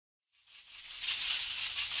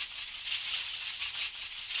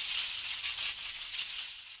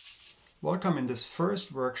Welcome in this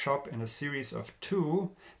first workshop in a series of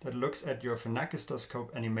 2 that looks at your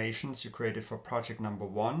Phenakistoscope animations you created for project number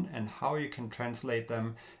 1 and how you can translate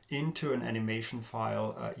them into an animation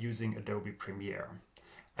file using Adobe Premiere.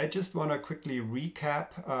 I just want to quickly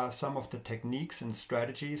recap some of the techniques and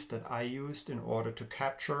strategies that I used in order to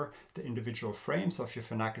capture the individual frames of your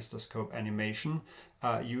Phenakistoscope animation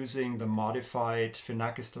using the modified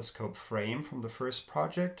Phenakistoscope frame from the first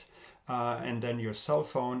project. And then your cell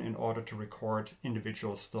phone in order to record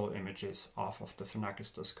individual still images off of the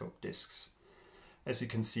Phenakistoscope discs. As you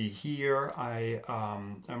can see here, I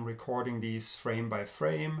am recording these frame by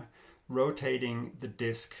frame, rotating the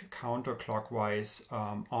disc counterclockwise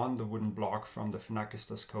on the wooden block from the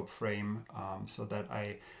Phenakistoscope frame so that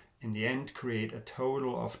I, in the end, create a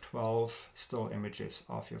total of 12 still images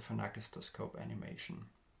of your Phenakistoscope animation.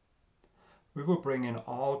 We will bring in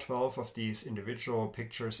all 12 of these individual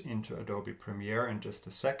pictures into Adobe Premiere in just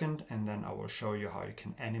a second, and then I will show you how you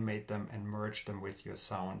can animate them and merge them with your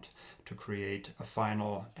sound to create a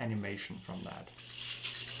final animation from that.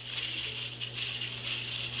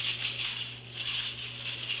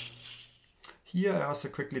 Here I also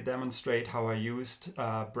quickly demonstrate how I used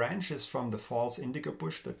branches from the false indigo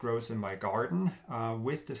bush that grows in my garden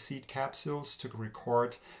with the seed capsules to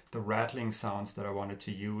record the rattling sounds that I wanted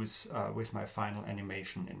to use with my final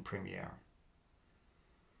animation in Premiere.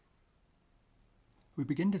 We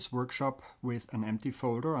begin this workshop with an empty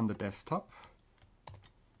folder on the desktop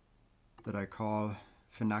that I call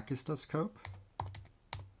Phenakistoscope.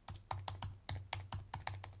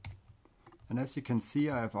 And as you can see,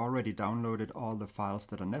 I have already downloaded all the files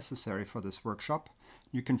that are necessary for this workshop.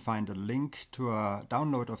 You can find a link to a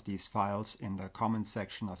download of these files in the comments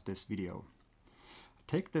section of this video. I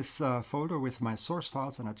take this folder with my source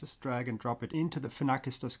files and I just drag and drop it into the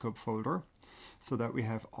Phenakistoscope folder so that we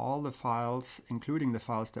have all the files, including the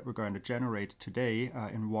files that we're going to generate today,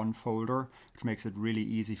 in one folder, which makes it really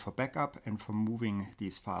easy for backup and for moving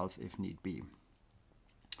these files if need be.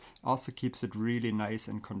 Also keeps it really nice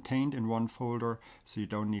and contained in one folder, so you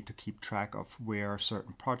don't need to keep track of where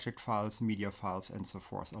certain project files, media files, and so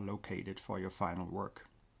forth are located for your final work.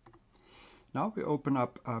 Now we open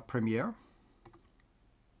up Premiere.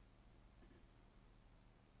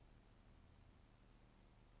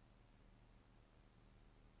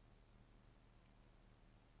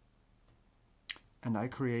 And I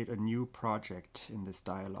create a new project in this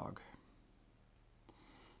dialog.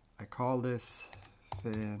 I call this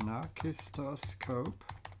Phenakistoscope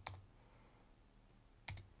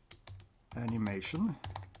animation,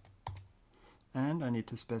 and I need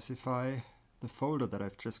to specify the folder that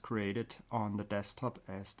I've just created on the desktop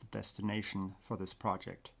as the destination for this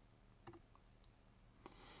project.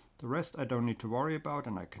 The rest I don't need to worry about,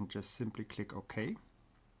 and I can just simply click OK.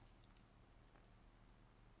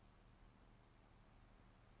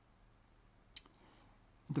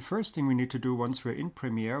 The first thing we need to do once we're in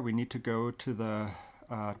Premiere, we need to go to the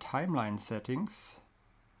timeline settings,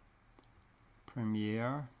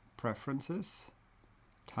 Premiere Preferences,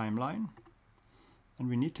 Timeline, and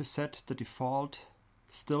we need to set the default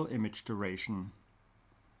still image duration.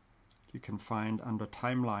 You can find under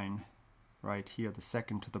Timeline right here, the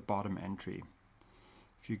second to the bottom entry.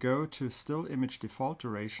 If you go to still image default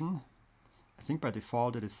duration, I think by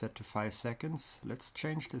default it is set to 5 seconds. Let's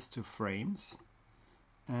change this to frames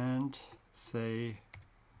and say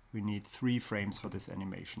we need 3 frames for this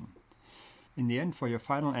animation. In the end, for your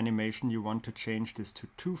final animation, you want to change this to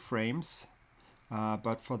 2 frames,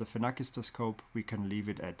 but for the Phenakistoscope, we can leave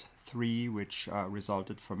it at 3, which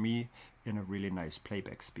resulted for me in a really nice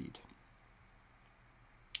playback speed.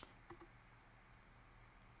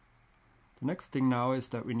 The next thing now is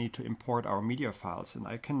that we need to import our media files, and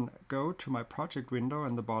I can go to my project window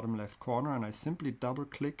in the bottom left corner and I simply double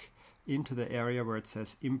click into the area where it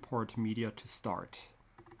says Import Media to start.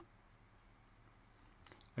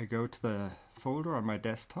 I go to the folder on my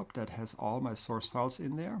desktop that has all my source files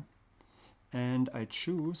in there, and I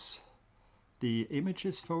choose the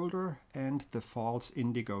images folder and the false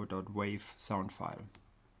indigo.wave sound file.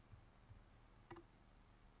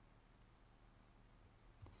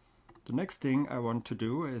 The next thing I want to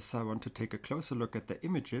do is I want to take a closer look at the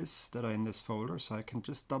images that are in this folder, so I can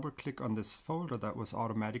just double click on this folder that was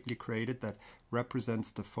automatically created that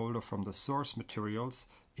represents the folder from the source materials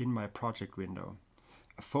in my project window.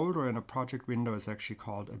 A folder in a project window is actually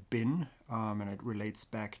called a bin, and it relates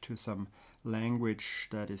back to some language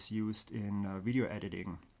that is used in video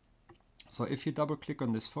editing. So if you double click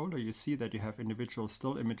on this folder, you see that you have individual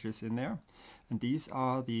still images in there. And these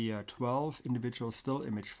are the 12 individual still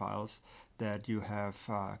image files that you have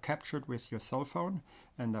captured with your cell phone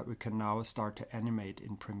and that we can now start to animate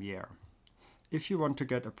in Premiere. If you want to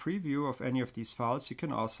get a preview of any of these files, you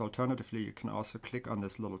can also, alternatively, you can also click on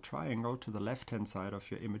this little triangle to the left-hand side of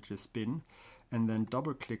your images bin and then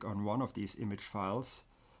double-click on one of these image files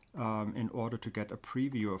in order to get a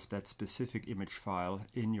preview of that specific image file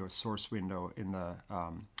in your source window in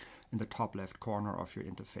the top left corner of your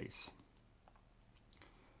interface.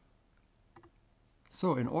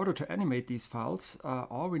 So in order to animate these files,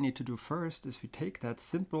 all we need to do first is we take that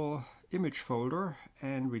simple image folder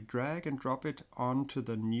and we drag and drop it onto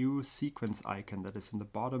the new sequence icon that is in the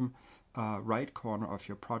bottom right corner of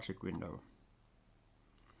your project window.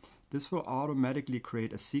 This will automatically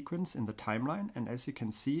create a sequence in the timeline, and as you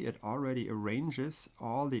can see, it already arranges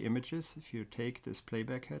all the images. If you take this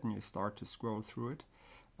playback head and you start to scroll through it,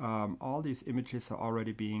 all these images are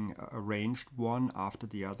already being arranged one after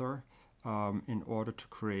the other in order to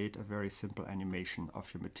create a very simple animation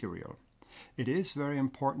of your material. It is very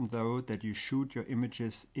important though that you shoot your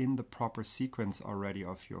images in the proper sequence already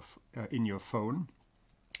of your in your phone,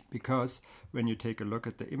 because when you take a look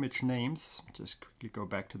at the image names, just quickly go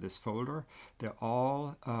back to this folder, they're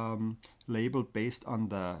all labeled based on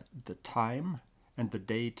the time and the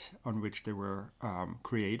date on which they were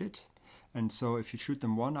created. And so if you shoot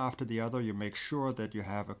them one after the other, you make sure that you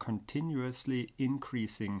have a continuously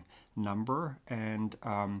increasing number, and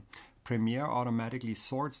Premiere automatically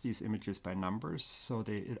sorts these images by numbers, so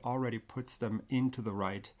it already puts them into the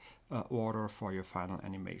right order for your final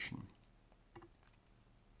animation.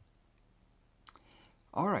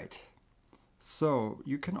 All right, so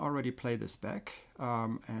you can already play this back,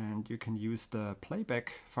 and you can use the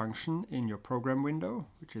playback function in your program window,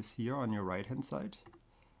 which is here on your right hand side.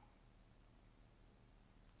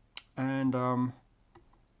 And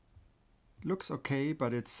looks okay,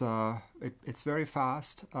 but it's very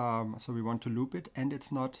fast, so we want to loop it, and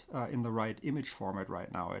it's not in the right image format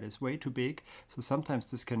right now. It is way too big, so sometimes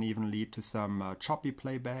this can even lead to some choppy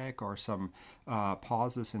playback or some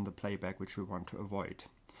pauses in the playback, which we want to avoid.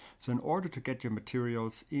 So in order to get your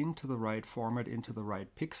materials into the right format, into the right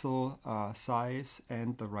pixel size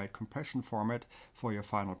and the right compression format for your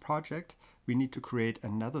final project, we need to create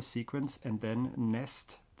another sequence and then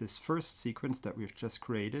nest this first sequence that we've just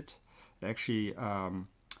created. It actually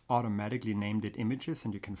automatically named it images,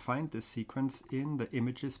 and you can find this sequence in the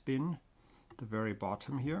images bin at the very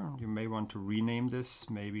bottom here. You may want to rename this,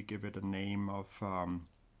 maybe give it a name of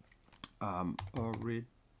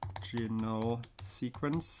original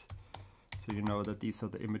sequence, so you know that these are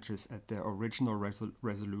the images at their original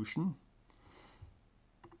resolution.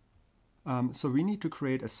 So we need to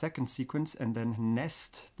create a second sequence and then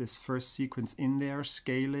nest this first sequence in there,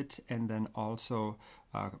 scale it, and then also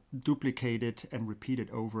duplicate it and repeat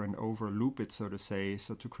it over and over, loop it, so to say,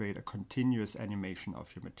 so to create a continuous animation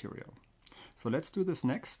of your material. So let's do this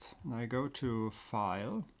next. Now I go to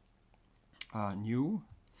File, New,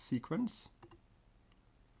 Sequence.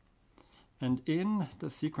 And in the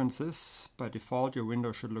sequences, by default, your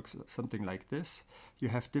window should look something like this. You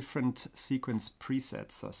have different sequence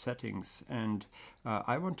presets or settings. And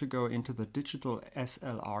I want to go into the digital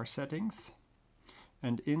SLR settings.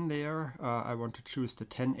 And in there, I want to choose the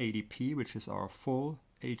 1080p, which is our full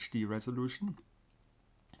HD resolution.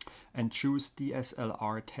 And choose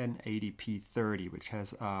DSLR 1080p 30, which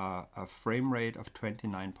has a frame rate of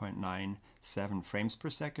 29.97 frames per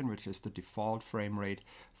second, which is the default frame rate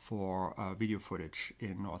for video footage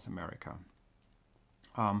in North America.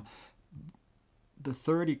 The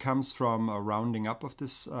 30 comes from a rounding up of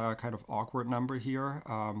this kind of awkward number here.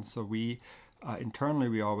 So we internally,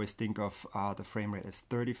 we always think of the frame rate as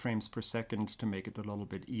 30 frames per second to make it a little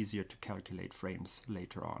bit easier to calculate frames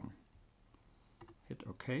later on. Hit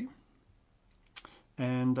OK.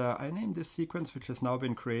 And I named this sequence, which has now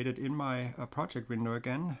been created in my project window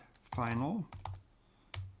again, Final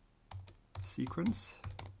Sequence.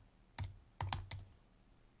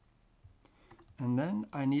 And then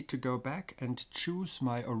I need to go back and choose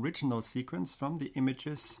my original sequence from the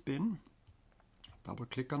images bin. Double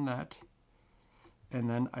click on that. And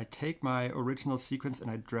then I take my original sequence and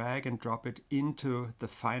I drag and drop it into the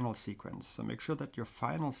final sequence. So make sure that your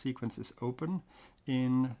final sequence is open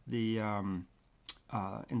in the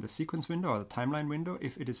sequence window or the timeline window.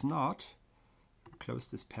 If it is not, close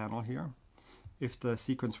this panel here. If the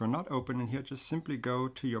sequence were not open in here, just simply go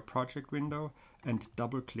to your project window and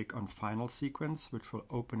double click on Final Sequence, which will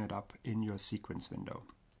open it up in your sequence window.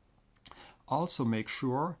 Also make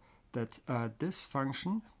sure that this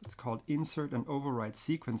function, it's called Insert and Override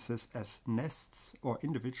Sequences as Nests or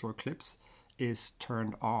Individual Clips, is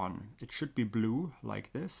turned on. It should be blue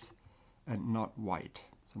like this and not white.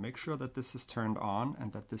 So make sure that this is turned on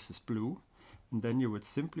and that this is blue. And then you would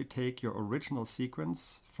simply take your original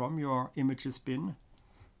sequence from your images bin,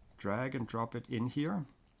 drag and drop it in here.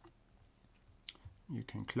 You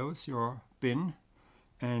can close your bin,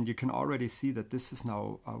 and you can already see that this is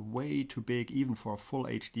now way too big even for a full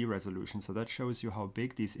HD resolution. So that shows you how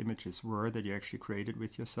big these images were that you actually created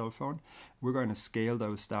with your cell phone. We're going to scale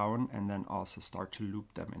those down and then also start to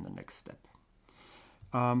loop them in the next step.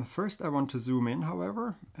 First I want to zoom in,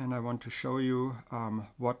 however, and I want to show you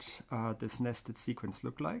what this nested sequence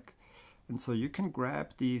looked like. And so you can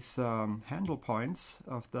grab these handle points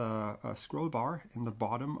of the scroll bar in the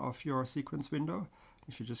bottom of your sequence window.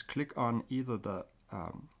 If you just click on either the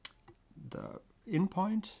in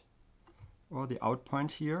point or the out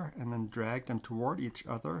point here and then drag them toward each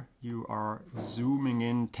other, you are zooming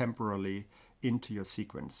in temporarily into your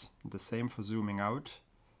sequence. The same for zooming out.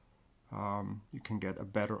 You can get a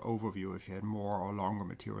better overview if you had more or longer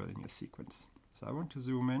material in your sequence. So I want to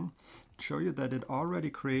zoom in, show you that it already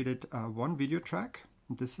created one video track.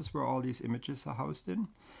 This is where all these images are housed in,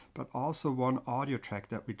 but also one audio track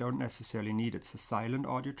that we don't necessarily need. It's a silent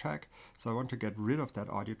audio track, so I want to get rid of that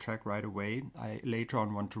audio track right away. I later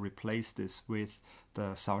on want to replace this with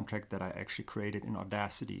the soundtrack that I actually created in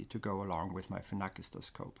Audacity to go along with my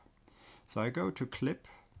Phenakistoscope. So I go to Clip.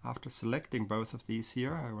 After selecting both of these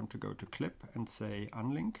here, I want to go to Clip and say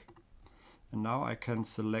Unlink. And now I can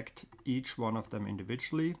select each one of them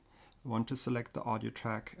individually. I want to select the audio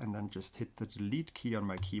track and then just hit the delete key on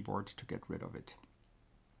my keyboard to get rid of it.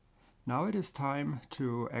 Now it is time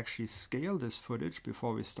to actually scale this footage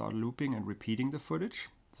before we start looping and repeating the footage.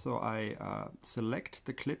 So I select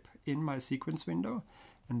the clip in my sequence window,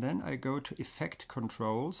 and then I go to Effect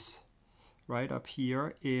Controls right up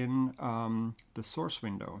here in the source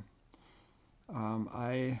window.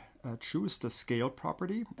 I choose the scale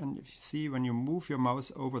property, and if you see when you move your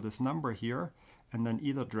mouse over this number here and then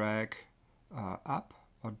either drag up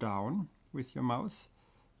or down with your mouse,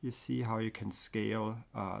 you see how you can scale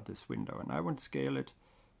this window. And I want to scale it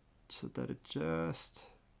so that it just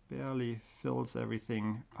barely fills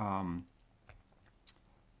everything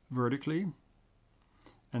vertically.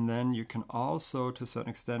 And then you can also, to a certain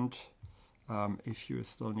extent, if you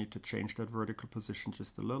still need to change that vertical position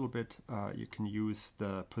just a little bit, you can use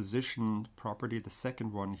the position property, the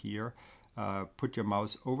second one here. Put your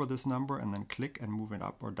mouse over this number and then click and move it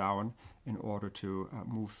up or down in order to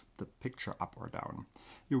move the picture up or down.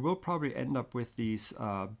 You will probably end up with these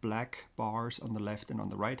black bars on the left and on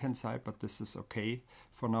the right hand side, but this is okay.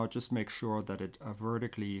 For now, just make sure that it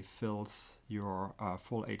vertically fills your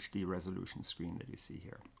full HD resolution screen that you see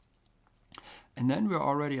here. And then we're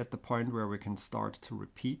already at the point where we can start to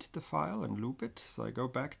repeat the file and loop it. So I go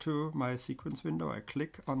back to my sequence window, I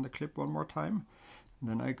click on the clip one more time, and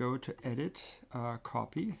then I go to Edit,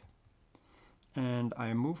 Copy, and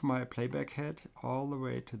I move my playback head all the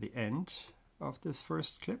way to the end of this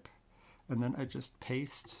first clip, and then I just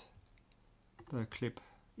paste the clip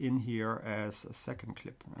in here as a second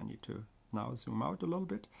clip. I need to now zoom out a little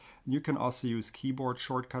bit. And you can also use keyboard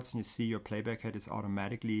shortcuts, and you see your playback head is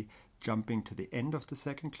automatically jumping to the end of the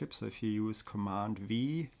second clip. So if you use Command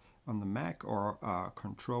V on the Mac or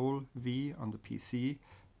Control V on the PC,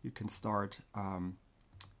 you can start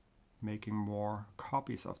making more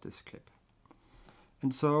copies of this clip.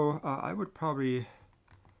 And so I would probably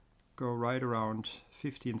go right around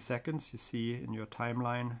 15 seconds. You see in your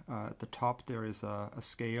timeline at the top there is a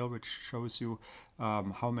scale which shows you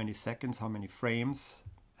how many seconds, how many frames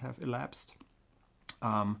have elapsed.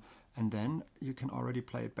 And then you can already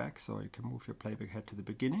play it back, so you can move your playback head to the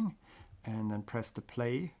beginning and then press the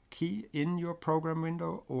play key in your program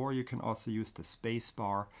window, or you can also use the space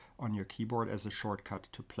bar on your keyboard as a shortcut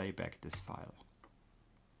to play back this file.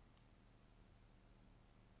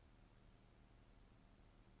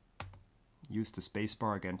 Use the space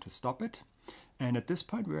bar again to stop it. And at this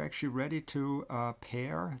point we're actually ready to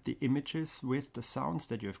pair the images with the sounds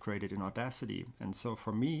that you have created in Audacity. And so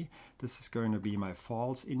for me, this is going to be my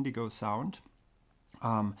false indigo sound.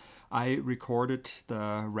 I recorded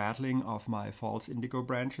the rattling of my false indigo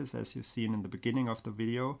branches, as you've seen in the beginning of the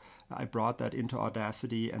video. I brought that into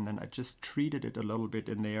Audacity and then I just treated it a little bit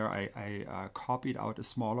in there. I copied out a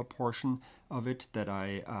smaller portion of it that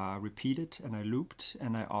I repeated and I looped,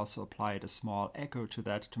 and I also applied a small echo to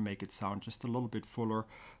that to make it sound just a little bit fuller,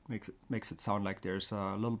 makes it sound like there's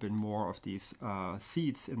a little bit more of these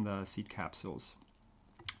seeds in the seed capsules.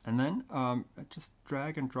 And then I just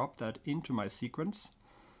drag and drop that into my sequence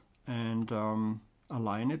and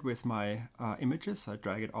align it with my images. I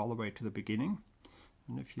drag it all the way to the beginning.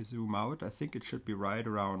 And if you zoom out, I think it should be right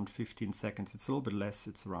around 15 seconds. It's a little bit less,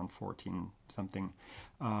 it's around 14 something.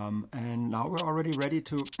 And now we're already ready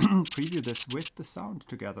to preview this with the sound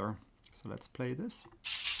together. So let's play this.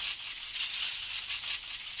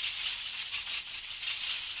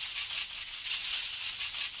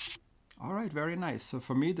 All right, very nice. So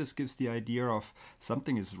for me, this gives the idea of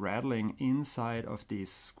something is rattling inside of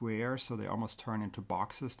these squares. So they almost turn into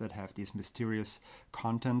boxes that have these mysterious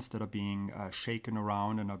contents that are being shaken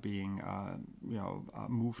around and are being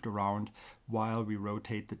moved around while we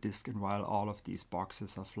rotate the disk and while all of these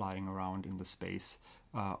boxes are flying around in the space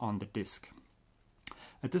on the disk.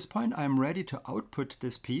 At this point, I'm ready to output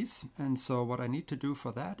this piece, and so what I need to do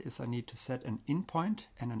for that is I need to set an in point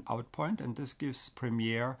and an out point, and this gives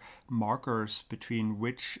Premiere markers between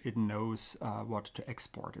which it knows what to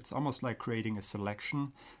export. It's almost like creating a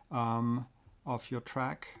selection of your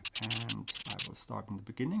track, and I will start in the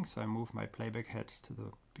beginning. So I move my playback head to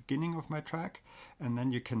the beginning of my track, and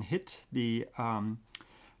then you can hit the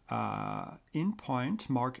in point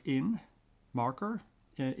marker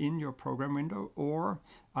in your program window, or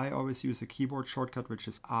I always use a keyboard shortcut which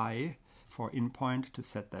is I for in point to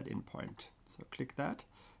set that in point. So click that,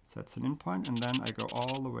 sets an in point, and then I go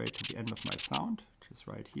all the way to the end of my sound, which is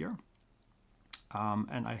right here,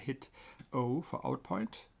 and I hit O for out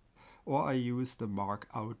point, or I use the mark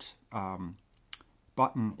out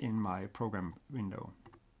button in my program window.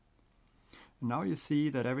 And now you see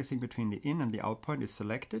that everything between the in and the out point is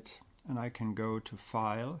selected, and I can go to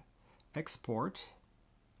File, Export,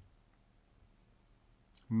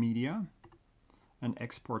 Media, and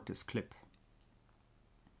export this clip.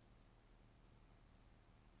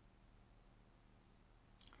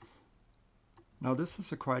 Now this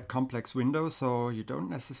is a quite complex window, so you don't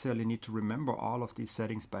necessarily need to remember all of these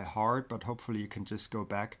settings by heart, but hopefully you can just go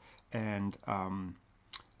back and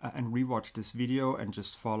rewatch this video and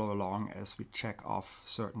just follow along as we check off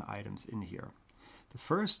certain items in here. The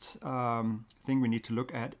first thing we need to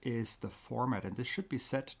look at is the format, and this should be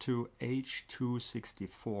set to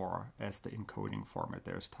H264 as the encoding format.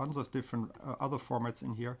 There's tons of different other formats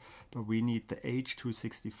in here, but we need the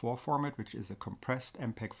H264 format, which is a compressed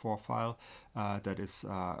MPEG-4 file that is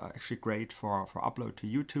actually great for upload to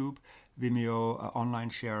YouTube, Vimeo, online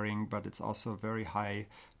sharing, but it's also very high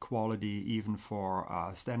quality even for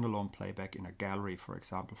standalone playback in a gallery, for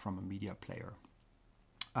example, from a media player.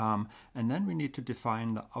 And then we need to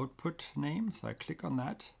define the output name. So I click on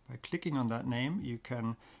that. By clicking on that name, you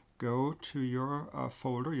can go to your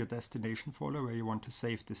folder, your destination folder, where you want to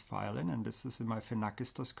save this file in. And this is in my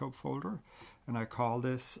Phenakistoscope folder. And I call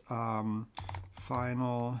this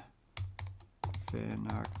Final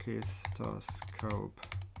Phenakistoscope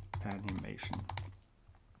Animation.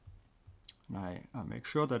 And I make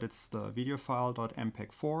sure that it's the video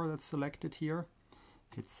file.mpeg4 that's selected here.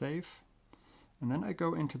 Hit save. And then I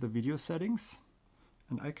go into the video settings,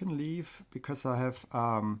 and I can leave, because I have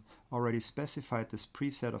already specified this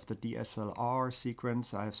preset of the DSLR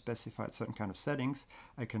sequence, I have specified certain kind of settings.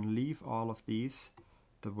 I can leave all of these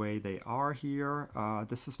the way they are here.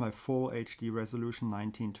 This is my full HD resolution,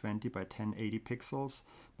 1920 by 1080 pixels.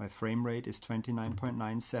 My frame rate is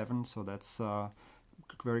 29.97, so that's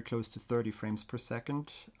very close to 30 frames per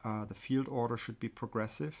second. The field order should be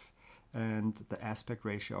progressive, and the aspect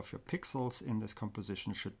ratio of your pixels in this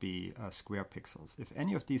composition should be square pixels. If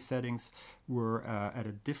any of these settings were at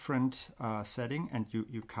a different setting and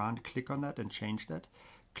you can't click on that and change that,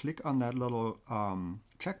 click on that little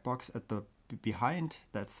checkbox at the behind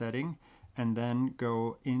that setting, and then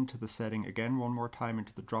go into the setting again one more time,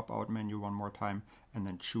 into the drop-out menu one more time, and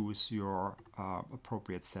then choose your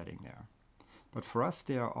appropriate setting there. But for us,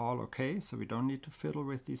 they are all okay, so we don't need to fiddle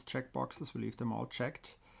with these checkboxes. We leave them all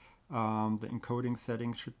checked. The encoding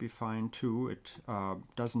settings should be fine too. It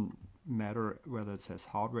doesn't matter whether it says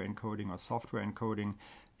hardware encoding or software encoding.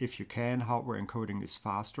 If you can, hardware encoding is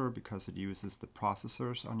faster because it uses the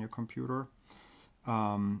processors on your computer.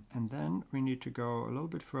 And then we need to go a little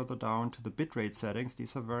bit further down to the bitrate settings.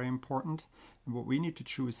 These are very important. And what we need to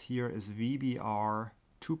choose here is VBR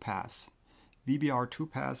 2-pass. VBR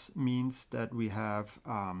 2-pass means that we have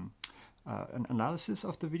an analysis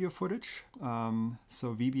of the video footage.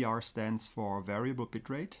 So VBR stands for variable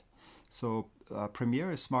bitrate. So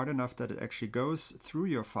Premiere is smart enough that it actually goes through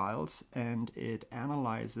your files and it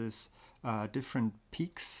analyzes different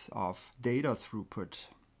peaks of data throughput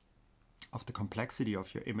of the complexity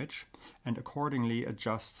of your image, and accordingly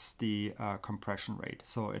adjusts the compression rate.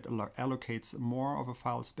 So it allocates more of a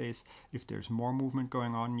file space if there's more movement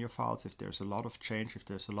going on in your files, if there's a lot of change, if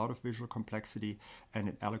there's a lot of visual complexity, and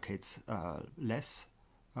it allocates less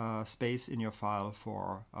space in your file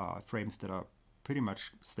for frames that are pretty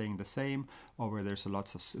much staying the same, or where there's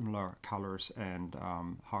lots of similar colors and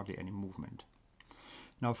hardly any movement.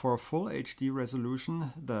 Now for a full HD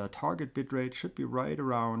resolution, the target bitrate should be right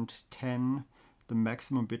around 10. The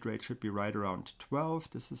maximum bitrate should be right around 12.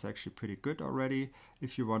 This is actually pretty good already.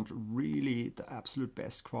 If you want really the absolute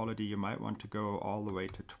best quality, you might want to go all the way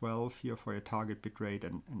to 12 here for your target bitrate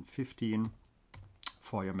and 15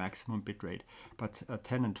 for your maximum bitrate. But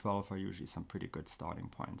 10 and 12 are usually some pretty good starting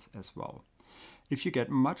points as well. If you get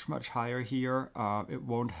much higher here, it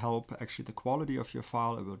won't help actually the quality of your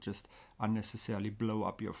file. It will just unnecessarily blow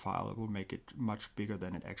up your file. It will make it much bigger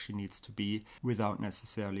than it actually needs to be without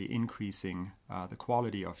necessarily increasing the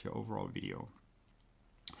quality of your overall video.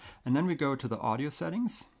 And then we go to the audio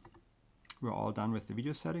settings. We're all done with the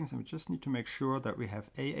video settings, and we just need to make sure that we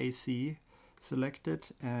have AAC selected,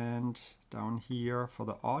 and down here for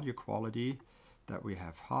the audio quality that we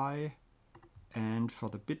have high. And for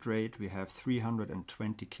the bitrate, we have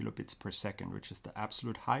 320 kilobits per second, which is the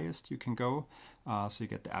absolute highest you can go. So you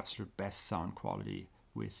get the absolute best sound quality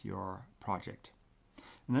with your project.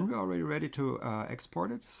 And then we're already ready to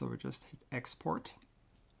export it. So we just hit export.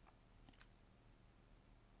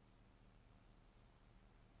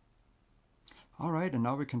 All right, and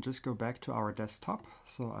now we can just go back to our desktop.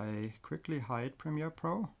 So I quickly hide Premiere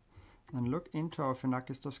Pro. And look into our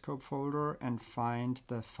Phenakistoscope folder and find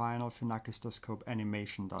the final Phenakistoscope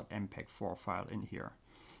animation.mpeg4 file in here.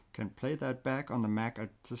 You can play that back on the Mac. I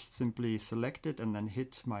just simply select it and then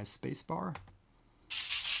hit my spacebar.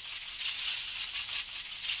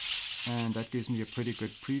 And that gives me a pretty good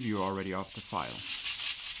preview already of the file.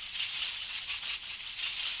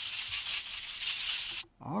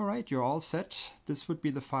 All right, you're all set. This would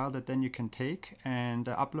be the file that then you can take and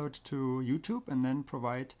upload to YouTube, and then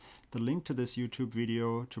provide the link to this YouTube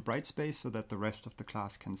video to Brightspace so that the rest of the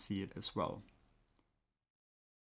class can see it as well.